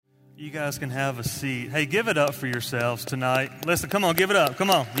You guys can have a seat. Hey, give it up for yourselves tonight. Listen, come on, give it up.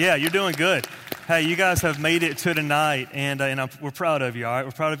 Come on. Yeah, you're doing good. Hey, you guys have made it to tonight, and we're proud of you, all right? We're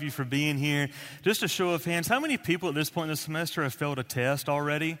proud of you for being here. Just a show of hands, how many people at this point in the semester have failed a test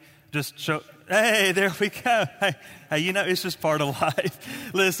already? Just show, hey, there we go. Hey, it's just part of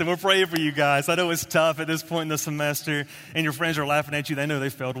life. Listen, we're praying for you guys. I know it's tough at this point in the semester, and your friends are laughing at you. They know they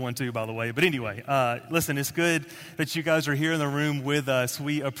failed one too, by the way. But anyway, listen, it's good that you guys are here in the room with us.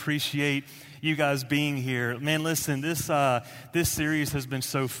 We appreciate you guys being here. Man, listen, this series has been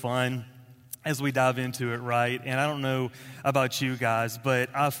so fun as we dive into it, right? And I don't know about you guys, but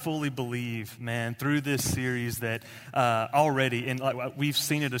I fully believe, man, through this series that already, and like we've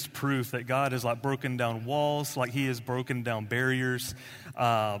seen it as proof that God has like broken down walls, like He has broken down barriers.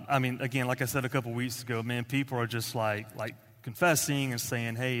 Again, like I said a couple weeks ago, man, people are just like confessing and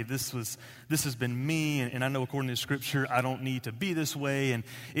saying, hey, this has been me, and I know according to Scripture, I don't need to be this way, and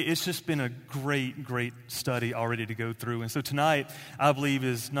it's just been a great study already to go through. And so tonight, I believe,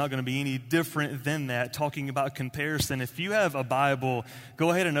 is not going to be any different than that, talking about comparison. If you have a Bible, go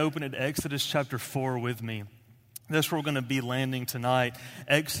ahead and open it to Exodus chapter 4 with me. That's where we're going to be landing tonight,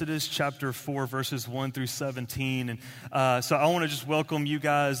 Exodus chapter 4, verses 1 through 17. And so I want to just welcome you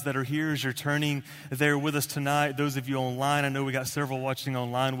guys that are here as you're turning there with us tonight. Those of you online, I know we got several watching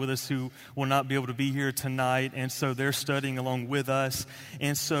online with us who will not be able to be here tonight, and so they're studying along with us.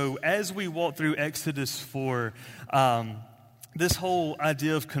 And so as we walk through Exodus 4, this whole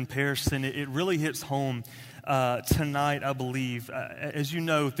idea of comparison, it really hits home tonight, I believe. As you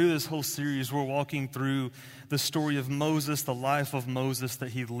know, through this whole series, we're walking through the story of Moses, the life of Moses that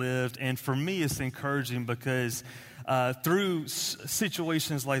he lived. And for me, it's encouraging because through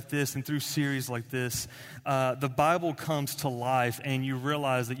situations like this and through series like this, the Bible comes to life, and you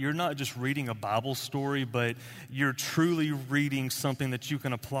realize that you're not just reading a Bible story, but you're truly reading something that you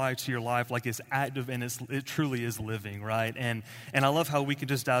can apply to your life, like it's active and it truly is living, right? And I love how we can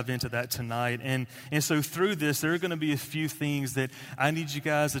just dive into that tonight. And so through this, there are going to be a few things that I need you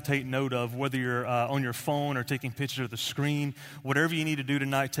guys to take note of, whether you're on your phone or taking pictures of the screen. Whatever you need to do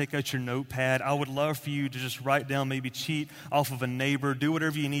tonight, take out your notepad. I would love for you to just write down, maybe cheat off of a neighbor, do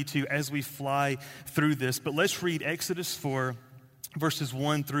whatever you need to as we fly through this. But let's read Exodus 4, verses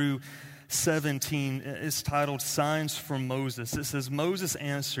 1 through 17. It's titled Signs from Moses. It says, Moses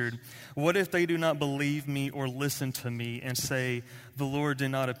answered, "What if they do not believe me or listen to me and say, 'The Lord did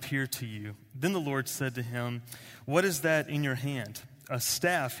not appear to you'?" Then the Lord said to him, "What is that in your hand?" "A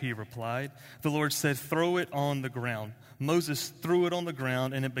staff," he replied. The Lord said, "Throw it on the ground." Moses threw it on the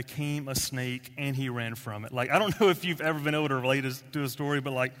ground, and it became a snake, and he ran from it. Like, I don't know if you've ever been able to relate to a story,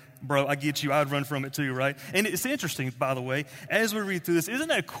 but like, bro, I get you. I'd run from it too, right? And it's interesting, by the way, as we read through this, isn't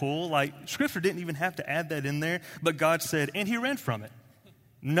that cool? Like, Scripture didn't even have to add that in there, but God said, and he ran from it.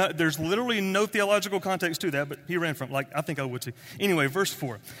 No, there's literally no theological context to that, but he ran from it. Like, I think I would too. Anyway, verse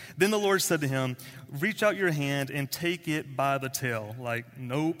 4. Then the Lord said to him, "Reach out your hand and take it by the tail." Like,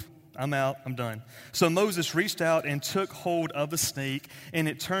 nope. I'm out. I'm done. So Moses reached out and took hold of the snake, and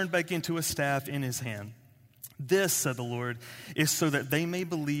it turned back into a staff in his hand. "This," said the Lord, "is so that they may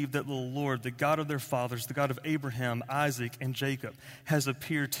believe that the Lord, the God of their fathers, the God of Abraham, Isaac, and Jacob, has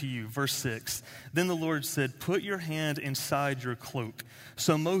appeared to you." Verse 6. Then the Lord said, "Put your hand inside your cloak."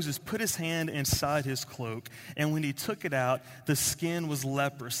 So Moses put his hand inside his cloak, and when he took it out, the skin was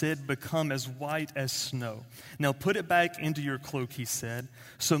leprous. It had become as white as snow. "Now put it back into your cloak," he said.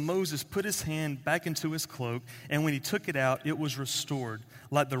 So Moses put his hand back into his cloak, and when he took it out, it was restored,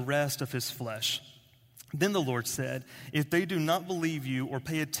 like the rest of his flesh. Then the Lord said, "If they do not believe you or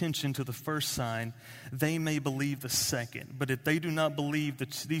pay attention to the first sign, they may believe the second. But if they do not believe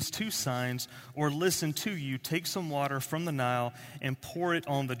these two signs or listen to you, take some water from the Nile and pour it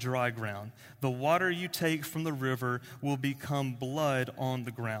on the dry ground. The water you take from the river will become blood on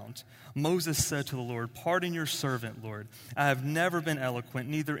the ground." Moses said to the Lord, "Pardon your servant, Lord. I have never been eloquent,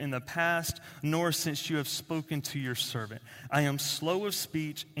 neither in the past nor since you have spoken to your servant. I am slow of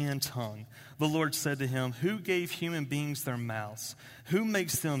speech and tongue." The Lord said to him, "Who gave human beings their mouths? Who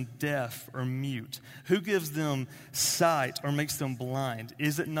makes them deaf or mute? Who gives them sight or makes them blind?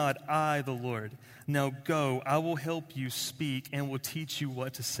 Is it not I, the Lord? Now go, I will help you speak and will teach you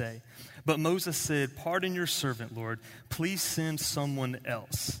what to say." But Moses said, "Pardon your servant, Lord. Please send someone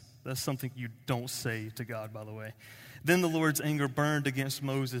else." That's something you don't say to God, by the way. Then the Lord's anger burned against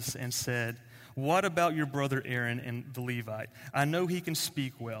Moses and said, "What about your brother Aaron and the Levite? I know he can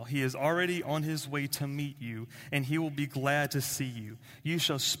speak well. He is already on his way to meet you, and he will be glad to see you. You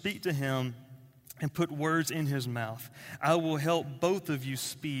shall speak to him and put words in his mouth. I will help both of you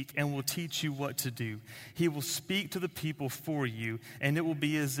speak and will teach you what to do. He will speak to the people for you, and it will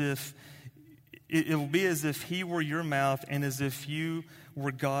be as if he were your mouth and as if you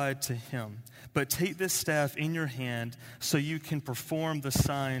were God to him. But take this staff in your hand so you can perform the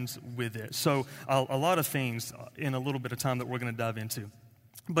signs with it. So a lot of things in a little bit of time that we're going to dive into.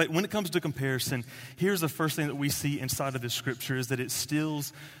 But when it comes to comparison, here's the first thing that we see inside of this scripture is that it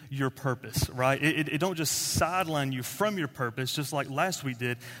steals your purpose, right? It don't just sideline you from your purpose, just like last week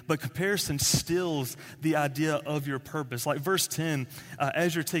did, but comparison steals the idea of your purpose. Like verse 10,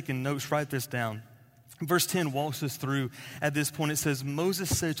 as you're taking notes, write this down. Verse 10 walks us through at this point. It says,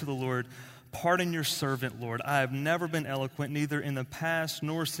 Moses said to the Lord, "Pardon your servant, Lord. I have never been eloquent, neither in the past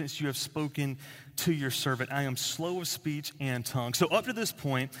nor since you have spoken to your servant. I am slow of speech and tongue." So up to this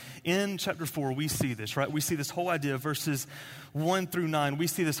point in chapter 4, we see this, right? We see this whole idea of verses 1 through 9. We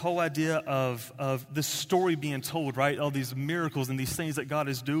see this whole idea of this story being told, right? All these miracles and these things that God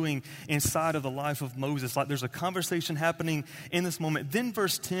is doing inside of the life of Moses. Like there's a conversation happening in this moment. Then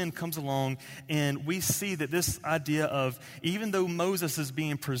verse 10 comes along and we see that this idea of even though Moses is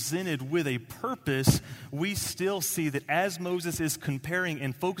being presented with a purpose, we still see that as Moses is comparing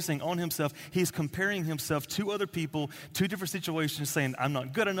and focusing on himself, he's comparing himself to other people, to different situations, saying, I'm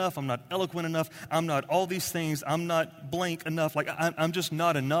not good enough, I'm not eloquent enough, I'm not all these things, I'm not blank enough, like I'm just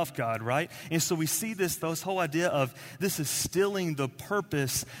not enough, God, right? And so we see this whole idea of this is stealing the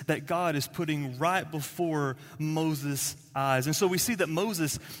purpose that God is putting right before Moses' eyes. And so we see that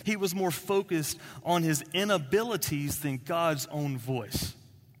Moses, he was more focused on his inabilities than God's own voice.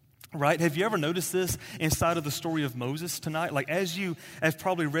 Right? Have you ever noticed this inside of the story of Moses tonight? Like as you have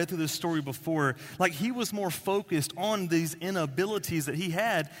probably read through this story before, like he was more focused on these inabilities that he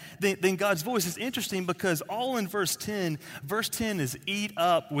had than God's voice. It's interesting because all in verse 10 is eat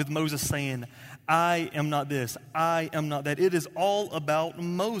up with Moses saying, I am not this, I am not that. It is all about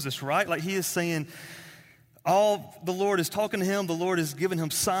Moses, right? Like he is saying, the Lord is talking to him, the Lord is giving him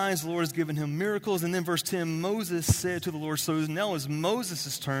signs, the Lord is giving him miracles. And then verse 10, Moses said to the Lord, so now it's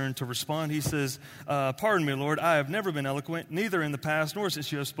Moses' turn to respond. He says, pardon me, Lord, I have never been eloquent, neither in the past nor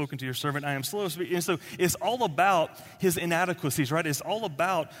since you have spoken to your servant. I am slow of speech. And so it's all about his inadequacies, right? It's all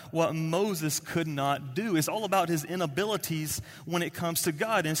about what Moses could not do. It's all about his inabilities when it comes to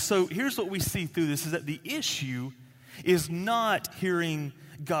God. And so here's what we see through this is that the issue is not hearing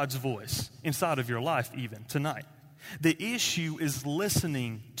God's voice inside of your life even tonight. The issue is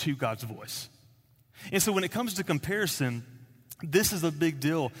listening to God's voice. And so when it comes to comparison, this is a big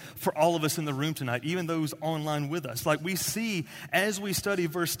deal for all of us in the room tonight, even those online with us. Like we see, as we study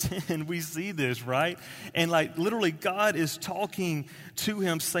verse 10, we see this, right? And like literally God is talking to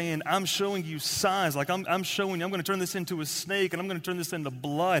him saying, I'm showing you signs. Like I'm showing you, I'm going to turn this into a snake and I'm going to turn this into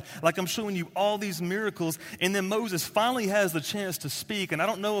blood. Like I'm showing you all these miracles. And then Moses finally has the chance to speak. And I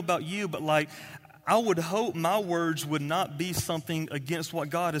don't know about you, but like I would hope my words would not be something against what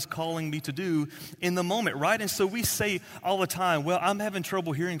God is calling me to do in the moment, right? And so we say all the time, well, I'm having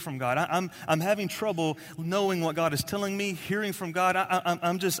trouble hearing from God. I'm having trouble knowing what God is telling me, hearing from God.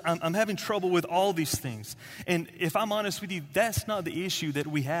 I'm having trouble with all these things. And if I'm honest with you, that's not the issue that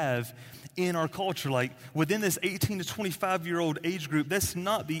we have in our culture. Like within this 18 to 25-year-old age group, that's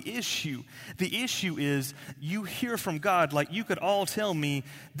not the issue. The issue is you hear from God. Like you could all tell me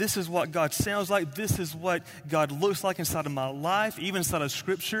this is what God sounds like. This is what God looks like inside of my life, even inside of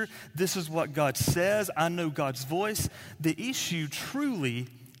Scripture. This is what God says. I know God's voice. The issue truly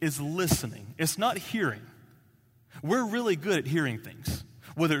is listening. It's not hearing. We're really good at hearing things.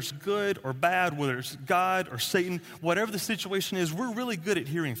 Whether it's good or bad, whether it's God or Satan, whatever the situation is, we're really good at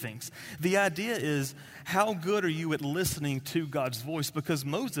hearing things. The idea is, how good are you at listening to God's voice? Because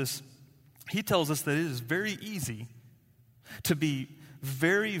Moses, he tells us that it is very easy to be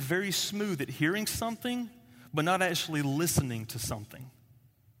very, very smooth at hearing something, but not actually listening to something.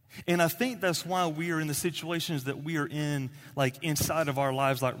 And I think that's why we are in the situations that we are in, like inside of our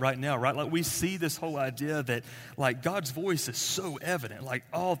lives, like right now, right? Like we see this whole idea that like God's voice is so evident, like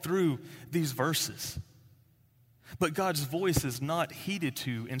all through these verses. But God's voice is not heeded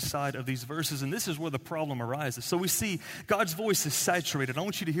to inside of these verses, and this is where the problem arises. So we see God's voice is saturated. I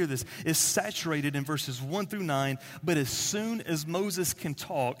want you to hear this. It's saturated in verses 1 through 9, but as soon as Moses can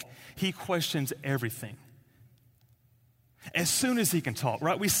talk, he questions everything. As soon as he can talk,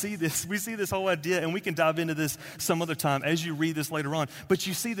 right? We see this whole idea, and we can dive into this some other time as you read this later on. But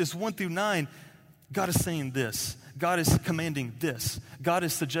you see this 1 through 9, God is saying this. God is commanding this. God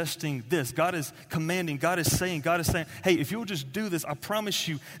is suggesting this. God is commanding. God is saying, hey, if you'll just do this, I promise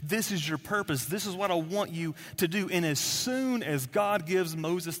you, this is your purpose. This is what I want you to do. And as soon as God gives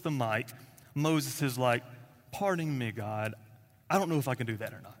Moses the mic, Moses is like, pardon me, God, I don't know if I can do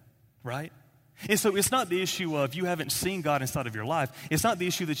that or not, right? And so it's not the issue of you haven't seen God inside of your life. It's not the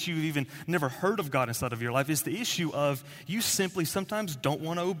issue that you've even never heard of God inside of your life. It's the issue of you simply sometimes don't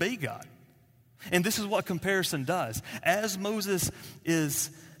want to obey God. And this is what comparison does. As Moses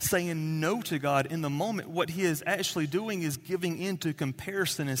is saying no to God in the moment, what he is actually doing is giving into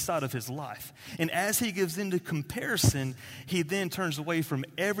comparison inside of his life. And as he gives into comparison, he then turns away from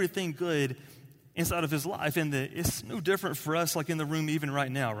everything good inside of his life. And it's no different for us like in the room even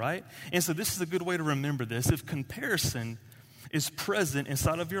right now, right? And so this is a good way to remember this. If comparison is present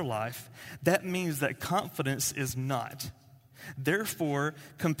inside of your life, that means that confidence is not. Therefore,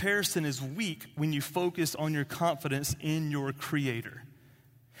 comparison is weak when you focus on your confidence in your Creator.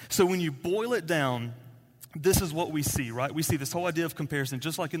 So when you boil it down, this is what we see, right? We see this whole idea of comparison,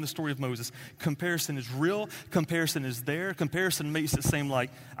 just like in the story of Moses. Comparison is real. Comparison is there. Comparison makes it seem like,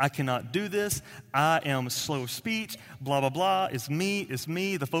 I cannot do this. I am slow of speech. Blah, blah, blah. It's me. It's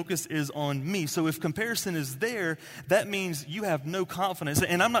me. The focus is on me. So if comparison is there, that means you have no confidence.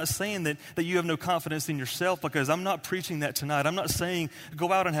 And I'm not saying that you have no confidence in yourself, because I'm not preaching that tonight. I'm not saying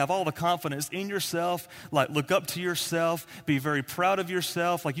go out and have all the confidence in yourself, like look up to yourself, be very proud of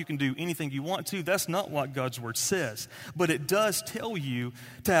yourself, like you can do anything you want to. That's not what God's word says. But it does tell you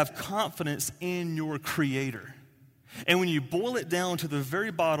to have confidence in your Creator. And when you boil it down to the very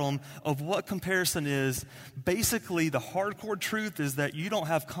bottom of what comparison is, basically the hardcore truth is that you don't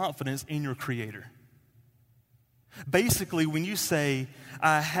have confidence in your Creator. Basically, when you say,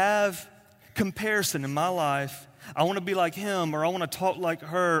 I have comparison in my life, I want to be like him, or I want to talk like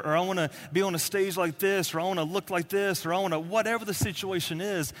her, or I want to be on a stage like this, or I want to look like this, or I want to, whatever the situation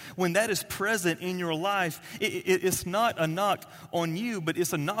is, when that is present in your life, it's not a knock on you, but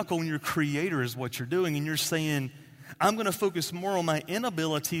it's a knock on your Creator is what you're doing. And you're saying, I'm going to focus more on my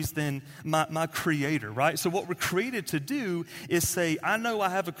inabilities than my Creator, right? So what we're created to do is say, I know I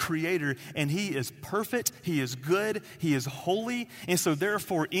have a Creator, and He is perfect, He is good, He is holy, and so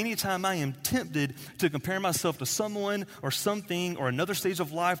therefore, anytime I am tempted to compare myself to someone or something or another stage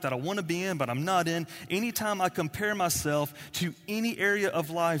of life that I want to be in but I'm not in, anytime I compare myself to any area of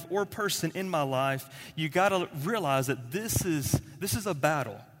life or person in my life, you got to realize that this is a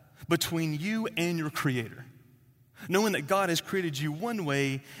battle between you and your Creator. Knowing that God has created you one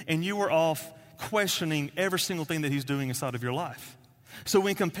way and you are off questioning every single thing that He's doing inside of your life. So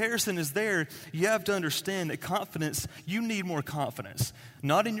when comparison is there, you have to understand that confidence, you need more confidence.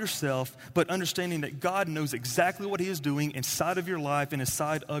 Not in yourself, but understanding that God knows exactly what He is doing inside of your life and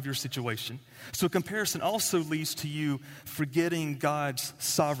inside of your situation. So comparison also leads to you forgetting God's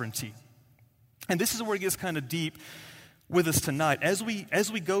sovereignty. And this is where it gets kind of deep with us tonight. As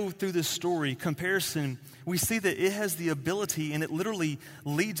we go through this story, comparison, we see that it has the ability, and it literally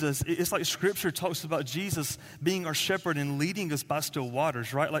leads us. It's like Scripture talks about Jesus being our shepherd and leading us by still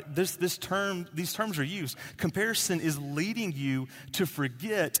waters, right? Like these terms are used. Comparison is leading you to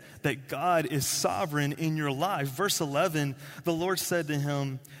forget that God is sovereign in your life. Verse 11, the Lord said to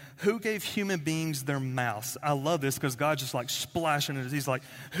him, who gave human beings their mouths? I love this because God's just like splashing it. He's like,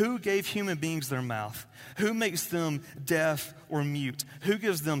 who gave human beings their mouth? Who makes them deaf or mute? Who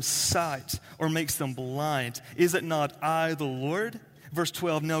gives them sight or makes them blind? Is it not I, the Lord? Verse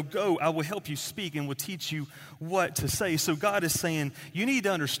 12, now go, I will help you speak and will teach you what to say. So God is saying, you need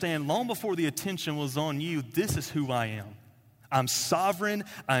to understand, long before the attention was on you, this is who I am. I'm sovereign,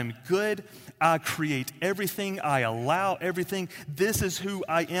 I'm good, I create everything, I allow everything. This is who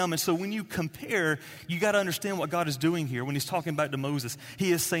I am. And so when you compare, you got to understand what God is doing here. When He's talking back to Moses,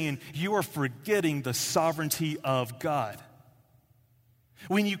 He is saying, you are forgetting the sovereignty of God.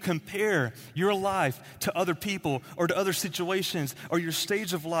 When you compare your life to other people or to other situations or your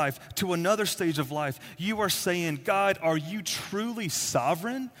stage of life to another stage of life, you are saying, God, are you truly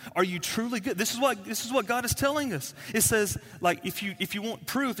sovereign? Are you truly good? This is what God is telling us. It says, like, if you want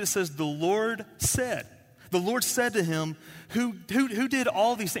proof, it says, the Lord said. The Lord said to him, who did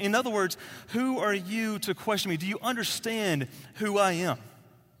all these things? In other words, who are you to question me? Do you understand who I am?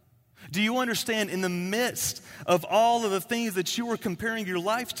 Do you understand in the midst of all of the things that you are comparing your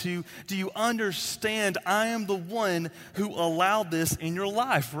life to, do you understand I am the one who allowed this in your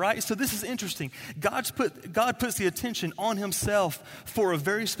life, right? So this is interesting. God puts the attention on Himself for a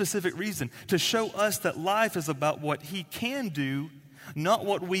very specific reason, to show us that life is about what He can do, not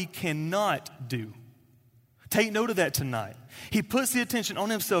what we cannot do. Take note of that tonight. He puts the attention on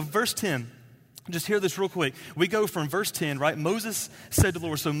Himself. Verse 10, Just hear this real quick. We go from verse 10, right? Moses said to the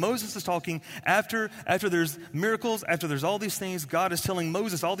Lord. So Moses is talking after there's miracles, after there's all these things. God is telling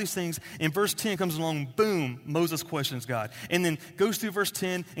Moses all these things. And verse 10 comes along, boom, Moses questions God. And then goes through verse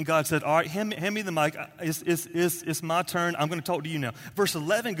 10, and God said, all right, hand me the mic. It's my turn. I'm going to talk to you now. Verse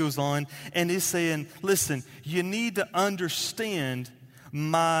 11 goes on, and he's saying, listen, you need to understand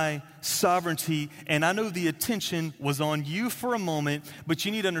my sovereignty, and I know the attention was on you for a moment, but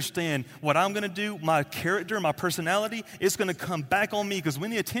you need to understand what I'm going to do, my character, my personality, it's going to come back on me, because when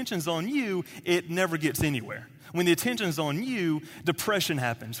the attention's on you, it never gets anywhere. When the attention's on you, depression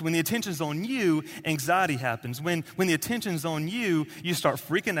happens. When the attention's on you, anxiety happens. When the attention's on you, you start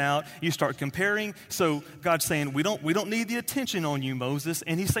freaking out, you start comparing. So God's saying, we don't need the attention on you, Moses.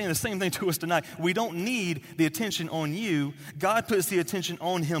 And he's saying the same thing to us tonight. We don't need the attention on you. God puts the attention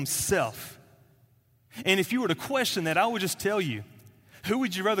on himself. And if you were to question that, I would just tell you, who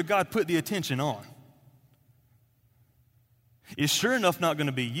would you rather God put the attention on? It's sure enough not going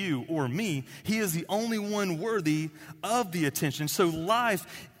to be you or me. He is the only one worthy of the attention. So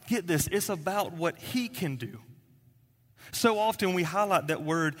life, get this, it's about what he can do. So often we highlight that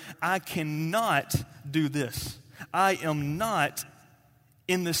word, I cannot do this. I am not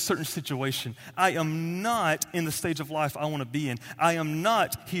in this certain situation. I am not in the stage of life I want to be in. I am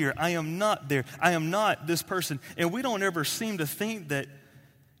not here. I am not there. I am not this person. And we don't ever seem to think that,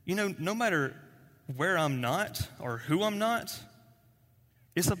 no matter where I'm not or who I'm not,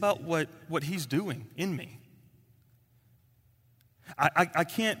 it's about what he's doing in me. I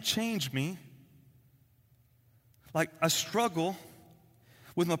can't change me. Like, I struggle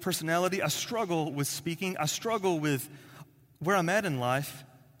with my personality. I struggle with speaking. I struggle with where I'm at in life.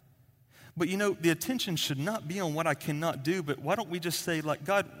 But the attention should not be on what I cannot do, but why don't we just say, like,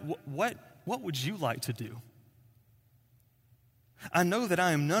 God, what would you like to do? I know that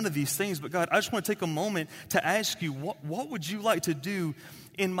I am none of these things, but God, I just want to take a moment to ask you, what would you like to do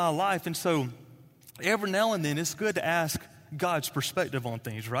in my life? And so every now and then it's good to ask God's perspective on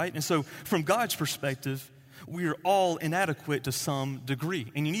things, right? And so from God's perspective, we are all inadequate to some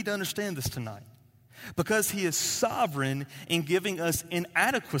degree. And you need to understand this tonight. Because he is sovereign in giving us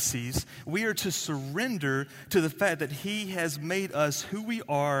inadequacies, we are to surrender to the fact that he has made us who we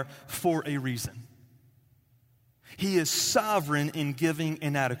are for a reason. He is sovereign in giving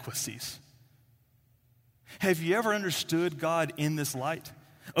inadequacies. Have you ever understood God in this light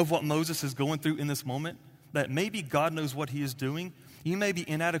of what Moses is going through in this moment? That maybe God knows what he is doing. You may be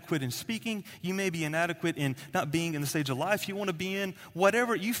inadequate in speaking. You may be inadequate in not being in the stage of life you want to be in.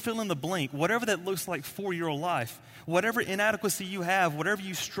 Whatever, you fill in the blank, whatever that looks like for your life, whatever inadequacy you have, whatever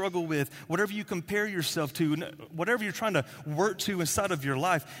you struggle with, whatever you compare yourself to, whatever you're trying to work to inside of your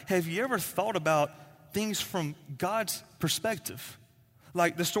life, have you ever thought about things from God's perspective?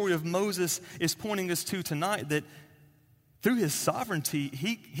 Like the story of Moses is pointing us to tonight, that through his sovereignty,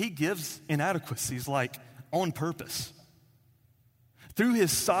 he gives inadequacies, like on purpose. Through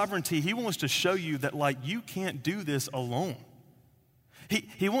his sovereignty, he wants to show you that, like, you can't do this alone.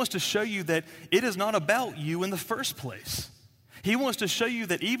 He wants to show you that it is not about you in the first place. He wants to show you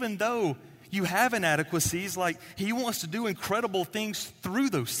that even though you have inadequacies, like, he wants to do incredible things through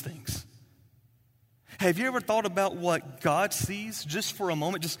those things. Have you ever thought about what God sees just for a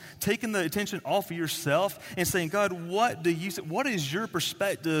moment, just taking the attention off of yourself and saying, God, what is your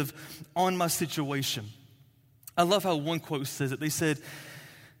perspective on my situation? I love how one quote says it. They said,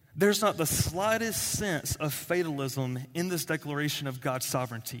 there's not the slightest sense of fatalism in this declaration of God's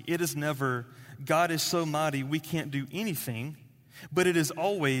sovereignty. It is never, God is so mighty we can't do anything, but it is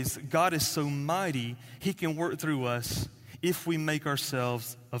always, God is so mighty he can work through us if we make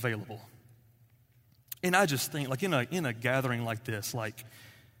ourselves available. And I just think, like, in a gathering like this, like,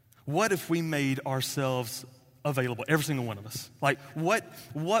 what if we made ourselves available, every single one of us? Like, what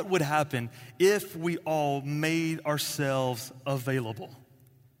would happen if we all made ourselves available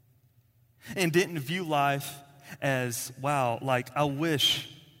and didn't view life as, wow, like, I wish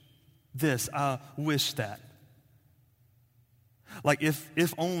this, I wish that. Like,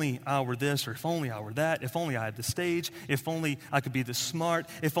 if only I were this, or if only I were that, if only I had the stage, if only I could be this smart,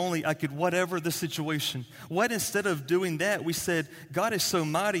 if only I could whatever the situation. What, instead of doing that, we said, God is so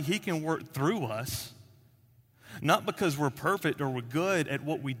mighty, he can work through us. Not because we're perfect or we're good at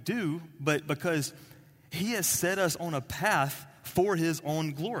what we do, but because he has set us on a path for his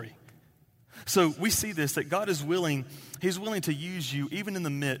own glory. So we see this, that God is he's willing to use you even in the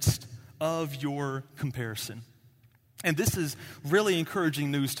midst of your comparison. And this is really encouraging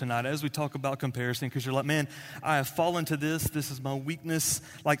news tonight as we talk about comparison, because you're like, man, I have fallen to this. This is my weakness.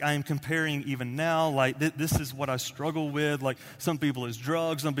 Like, I am comparing even now. Like, this is what I struggle with. Like, some people is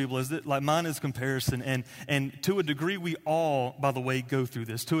drugs, some people is this. Like, mine is comparison. And to a degree, we all, by the way, go through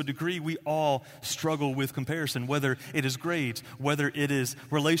this. To a degree, we all struggle with comparison, whether it is grades, whether it is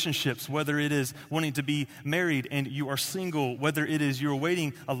relationships, whether it is wanting to be married and you are single, whether it is you're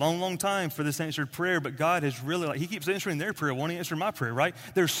waiting a long, long time for this answered prayer, but God has really, like, he keeps answering their prayer, won't he answer my prayer, right?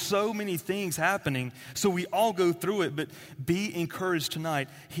 There's so many things happening, so we all go through it, but be encouraged tonight.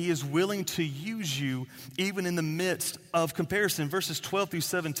 He is willing to use you even in the midst of comparison. Verses 12 through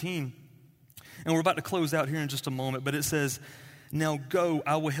 17, and we're about to close out here in just a moment, but it says, "Now go,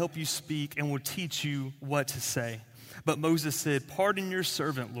 I will help you speak and will teach you what to say." But Moses said, "Pardon your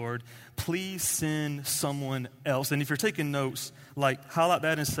servant, Lord. Please send someone else." And if you're taking notes, like, highlight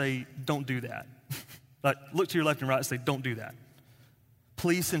that and say, don't do that. Like, look to your left and right and say, don't do that.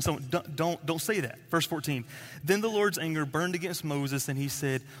 Please send someone. Don't say that. Verse 14. Then the Lord's anger burned against Moses, and he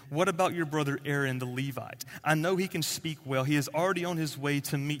said, "What about your brother Aaron the Levite? I know he can speak well. He is already on his way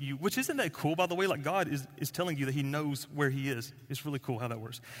to meet you." Which, isn't that cool, by the way? Like, God is telling you that he knows where he is. It's really cool how that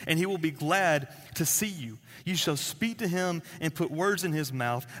works. "And he will be glad to see you. You shall speak to him and put words in his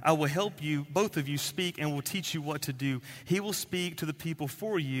mouth. I will help you, both of you, speak and will teach you what to do. He will speak to the people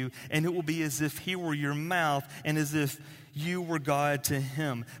for you, and it will be as if he were your mouth and as if you were God to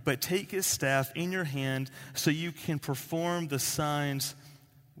him. But take his staff in your hand so you can perform the signs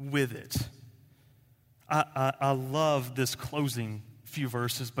with it." I love this closing few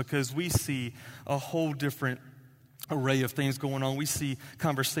verses because we see a whole different array of things going on. We see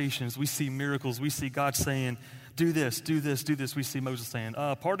conversations, we see miracles, we see God saying, do this, do this, do this. We see Moses saying,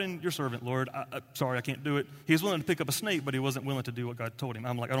 "Pardon your servant, Lord. Sorry, I can't do it." He was willing to pick up a snake, but he wasn't willing to do what God told him.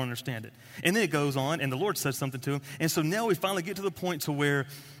 I'm like, I don't understand it. And then it goes on, and the Lord says something to him. And so now we finally get to the point to where,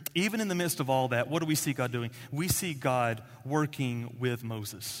 even in the midst of all that, what do we see God doing? We see God working with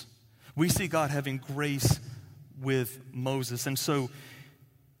Moses. We see God having grace with Moses. And so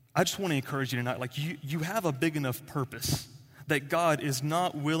I just want to encourage you tonight, like, you have a big enough purpose that God is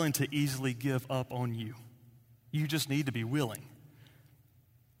not willing to easily give up on you. You just need to be willing.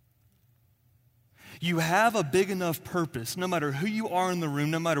 You have a big enough purpose, no matter who you are in the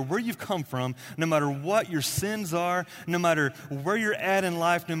room, no matter where you've come from, no matter what your sins are, no matter where you're at in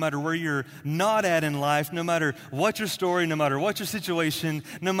life, no matter where you're not at in life, no matter what your story, no matter what your situation,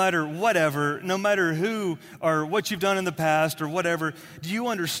 no matter whatever, no matter who or what you've done in the past or whatever. Do you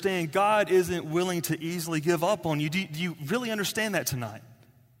understand God isn't willing to easily give up on you? Do you really understand that tonight?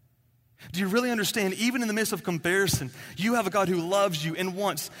 Do you really understand, even in the midst of comparison, you have a God who loves you and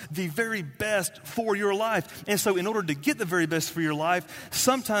wants the very best for your life. And so in order to get the very best for your life,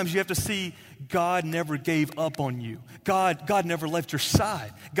 sometimes you have to see God never gave up on you. God never left your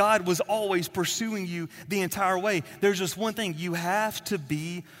side. God was always pursuing you the entire way. There's just one thing. You have to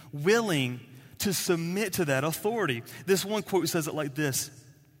be willing to submit to that authority. This one quote says it like this,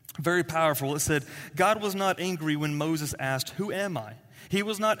 very powerful. It said, "God was not angry when Moses asked, 'Who am I?' He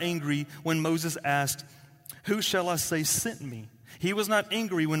was not angry when Moses asked, 'Who shall I say sent me?' He was not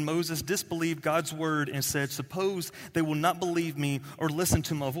angry when Moses disbelieved God's word and said, 'Suppose they will not believe me or listen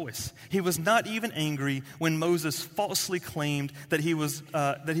to my voice.' He was not even angry when Moses falsely claimed that he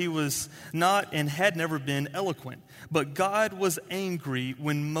was not and had never been eloquent. But God was angry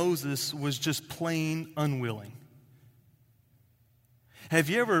when Moses was just plain unwilling." Have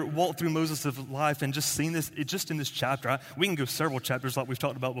you ever walked through Moses' life and just seen this, just in this chapter? We can go several chapters like we've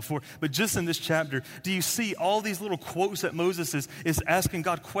talked about before, but just in this chapter, do you see all these little quotes that Moses is asking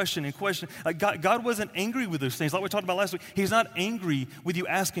God question and question? Like God wasn't angry with those things. Like we talked about last week, he's not angry with you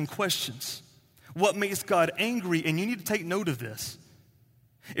asking questions. What makes God angry, and you need to take note of this,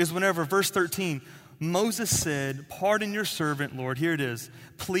 is whenever, verse 13, Moses said, "Pardon your servant, Lord," here it is,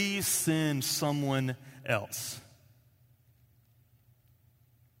 "please send someone else."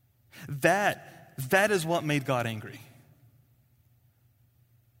 That is what made God angry.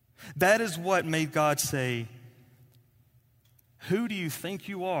 That is what made God say, "Who do you think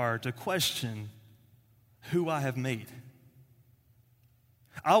you are to question who I have made?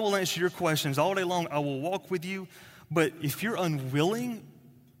 I will answer your questions all day long. I will walk with you, but if you're unwilling,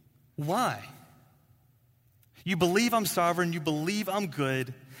 why? You believe I'm sovereign, you believe I'm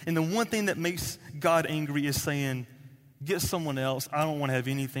good, and the one thing that makes God angry is saying, get someone else. I don't want to have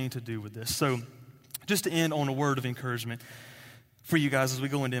anything to do with this." So just to end on a word of encouragement for you guys as we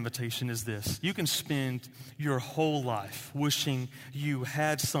go into invitation is this. You can spend your whole life wishing you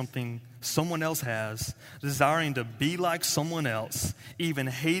had something someone else has, desiring to be like someone else, even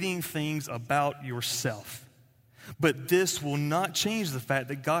hating things about yourself. But this will not change the fact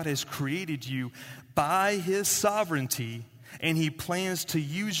that God has created you by his sovereignty, and he plans to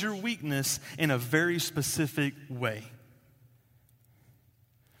use your weakness in a very specific way.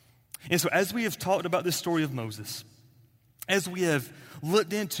 And so as we have talked about this story of Moses, as we have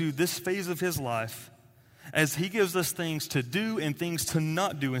looked into this phase of his life, as he gives us things to do and things to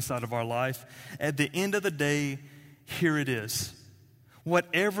not do inside of our life, at the end of the day, here it is.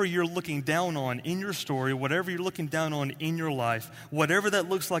 Whatever you're looking down on in your story, whatever you're looking down on in your life, whatever that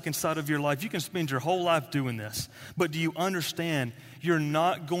looks like inside of your life, you can spend your whole life doing this. But do you understand you're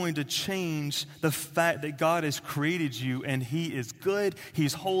not going to change the fact that God has created you and he is good,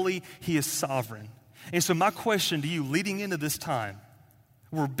 he's holy, he is sovereign. And so my question to you leading into this time,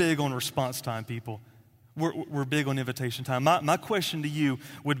 we're big on response time, people. We're big on invitation time. My question to you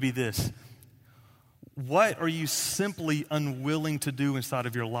would be this. What are you simply unwilling to do inside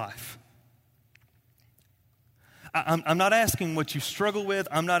of your life? I'm not asking what you struggle with.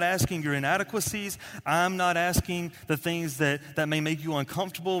 I'm not asking your inadequacies. I'm not asking the things that may make you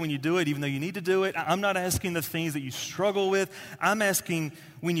uncomfortable when you do it, even though you need to do it. I'm not asking the things that you struggle with. I'm asking,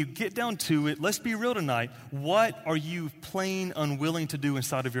 when you get down to it, let's be real tonight, what are you plain unwilling to do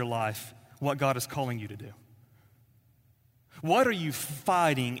inside of your life, what God is calling you to do? What are you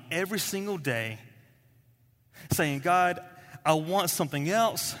fighting every single day, saying, God, I want something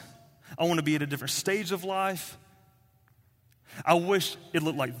else. I want to be at a different stage of life. I wish it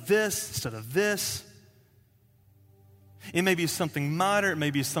looked like this instead of this. It may be something minor. It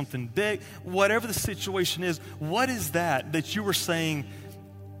may be something big. Whatever the situation is, what is that you were saying,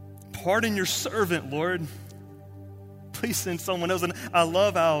 pardon your servant, Lord. Please send someone else. And I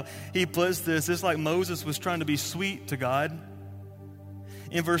love how he puts this. It's like Moses was trying to be sweet to God.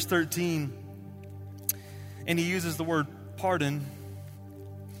 In verse 13, and he uses the word pardon.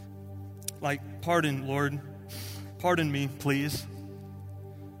 Like, pardon, Lord. Pardon me, please.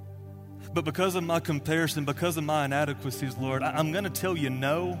 But because of my comparison, because of my inadequacies, Lord, I'm going to tell you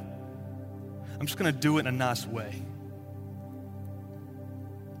no. I'm just going to do it in a nice way.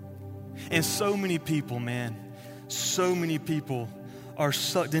 And so many people, man, so many people are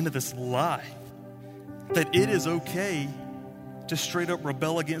sucked into this lie that it is okay to straight up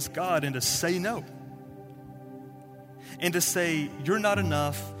rebel against God and to say no. And to say, you're not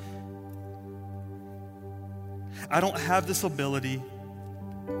enough. I don't have this ability.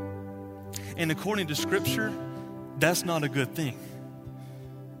 And according to Scripture, that's not a good thing.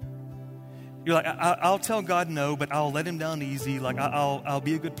 You're like, I'll tell God no, but I'll let him down easy. Like, I'll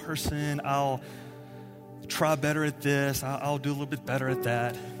be a good person. I'll try better at this. I'll do a little bit better at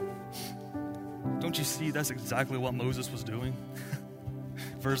that. Don't you see that's exactly what Moses was doing?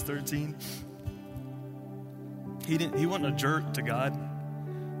 Verse 13. He wasn't a jerk to God.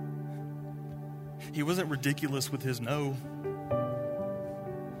 He wasn't ridiculous with his no.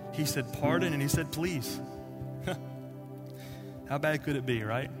 He said pardon and he said please. How bad could it be,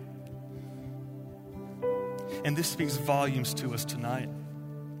 right? And this speaks volumes to us tonight.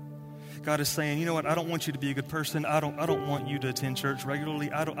 God is saying, you know what? I don't want you to be a good person. I don't want you to attend church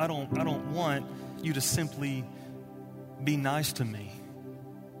regularly. I don't want you to simply be nice to me.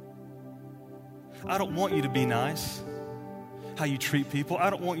 I don't want you to be nice. How you treat people. I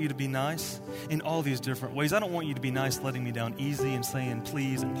don't want you to be nice in all these different ways. I don't want you to be nice letting me down easy and saying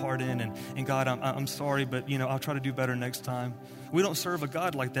please and pardon and God, I'm sorry, but I'll try to do better next time. We don't serve a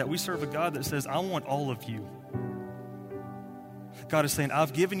God like that. We serve a God that says, I want all of you. God is saying,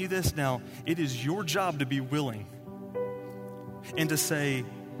 I've given you this now. It is your job to be willing and to say,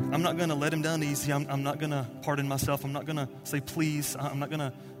 I'm not going to let him down easy. I'm not going to pardon myself. I'm not going to say please. I'm not going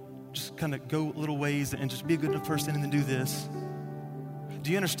to just kind of go little ways and just be a good enough person and then do this.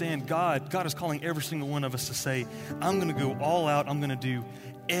 Do you understand? God is calling every single one of us to say, I'm going to go all out. I'm going to do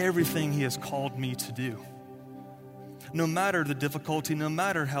everything he has called me to do. No matter the difficulty, no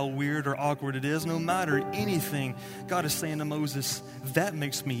matter how weird or awkward it is, no matter anything, God is saying to Moses, that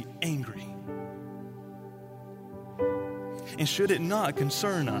makes me angry. And should it not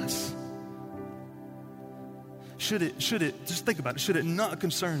concern us? Should it, just think about it, should it not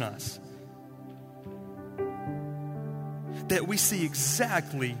concern us that we see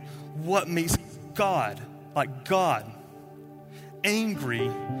exactly what makes God, angry,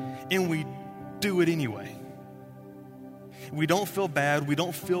 and we do it anyway? We don't feel bad. We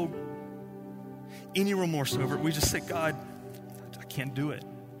don't feel any remorse over it. We just say, God, I can't do it.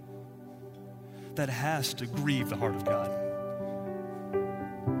 That has to grieve the heart of God.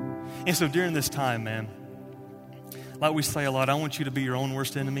 And so during this time, man, like we say a lot, I want you to be your own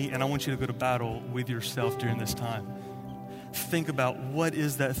worst enemy, and I want you to go to battle with yourself during this time. Think about what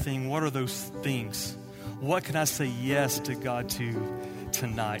is that thing? What are those things? What can I say yes to God to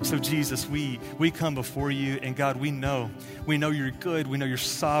tonight? So Jesus, we come before you, and God, we know you're good. We know you're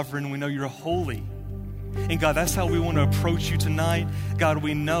sovereign. We know you're holy. And God, that's how we want to approach you tonight. God,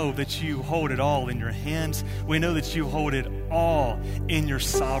 we know that you hold it all in your hands. We know that you hold it all in your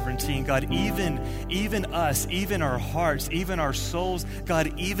sovereignty. And God, even us, even our hearts, even our souls,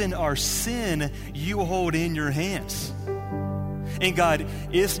 God, even our sin, you hold in your hands. And God,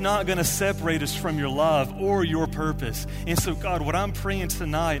 it's not going to separate us from your love or your purpose. And so, God, what I'm praying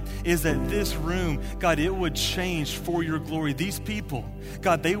tonight is that this room, God, it would change for your glory. These people,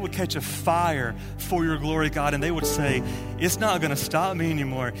 God, they would catch a fire for your glory, God, and they would say, it's not going to stop me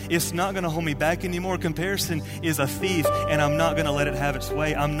anymore. It's not going to hold me back anymore. Comparison is a thief, and I'm not going to let it have its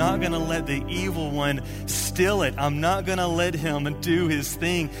way. I'm not going to let the evil one steal it. I'm not going to let him do his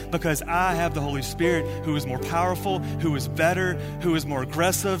thing, because I have the Holy Spirit who is more powerful, who is better, who is more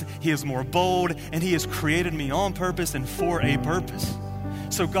aggressive, he is more bold, and he has created me on purpose and for a purpose.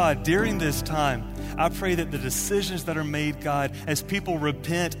 So God, during this time, I pray that the decisions that are made, God, as people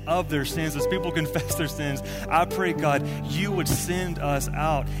repent of their sins, as people confess their sins, I pray, God, you would send us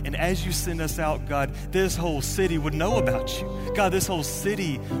out. And as you send us out, God, this whole city would know about you. God, this whole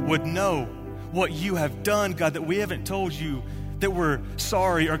city would know what you have done, God, that we haven't told you that we're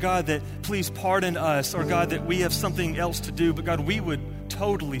sorry, or God, that please pardon us, or God, that we have something else to do, but God, we would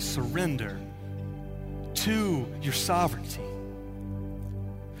totally surrender to your sovereignty.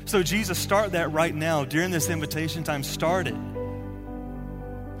 So Jesus, start that right now during this invitation time. Start it.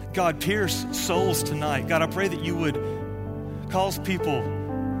 God, pierce souls tonight. God, I pray that you would cause people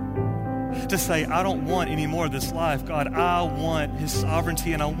to say, I don't want any more of this life. God, I want his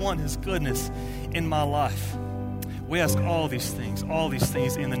sovereignty and I want his goodness in my life. We ask all these things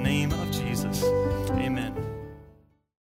in the name of Jesus. Amen.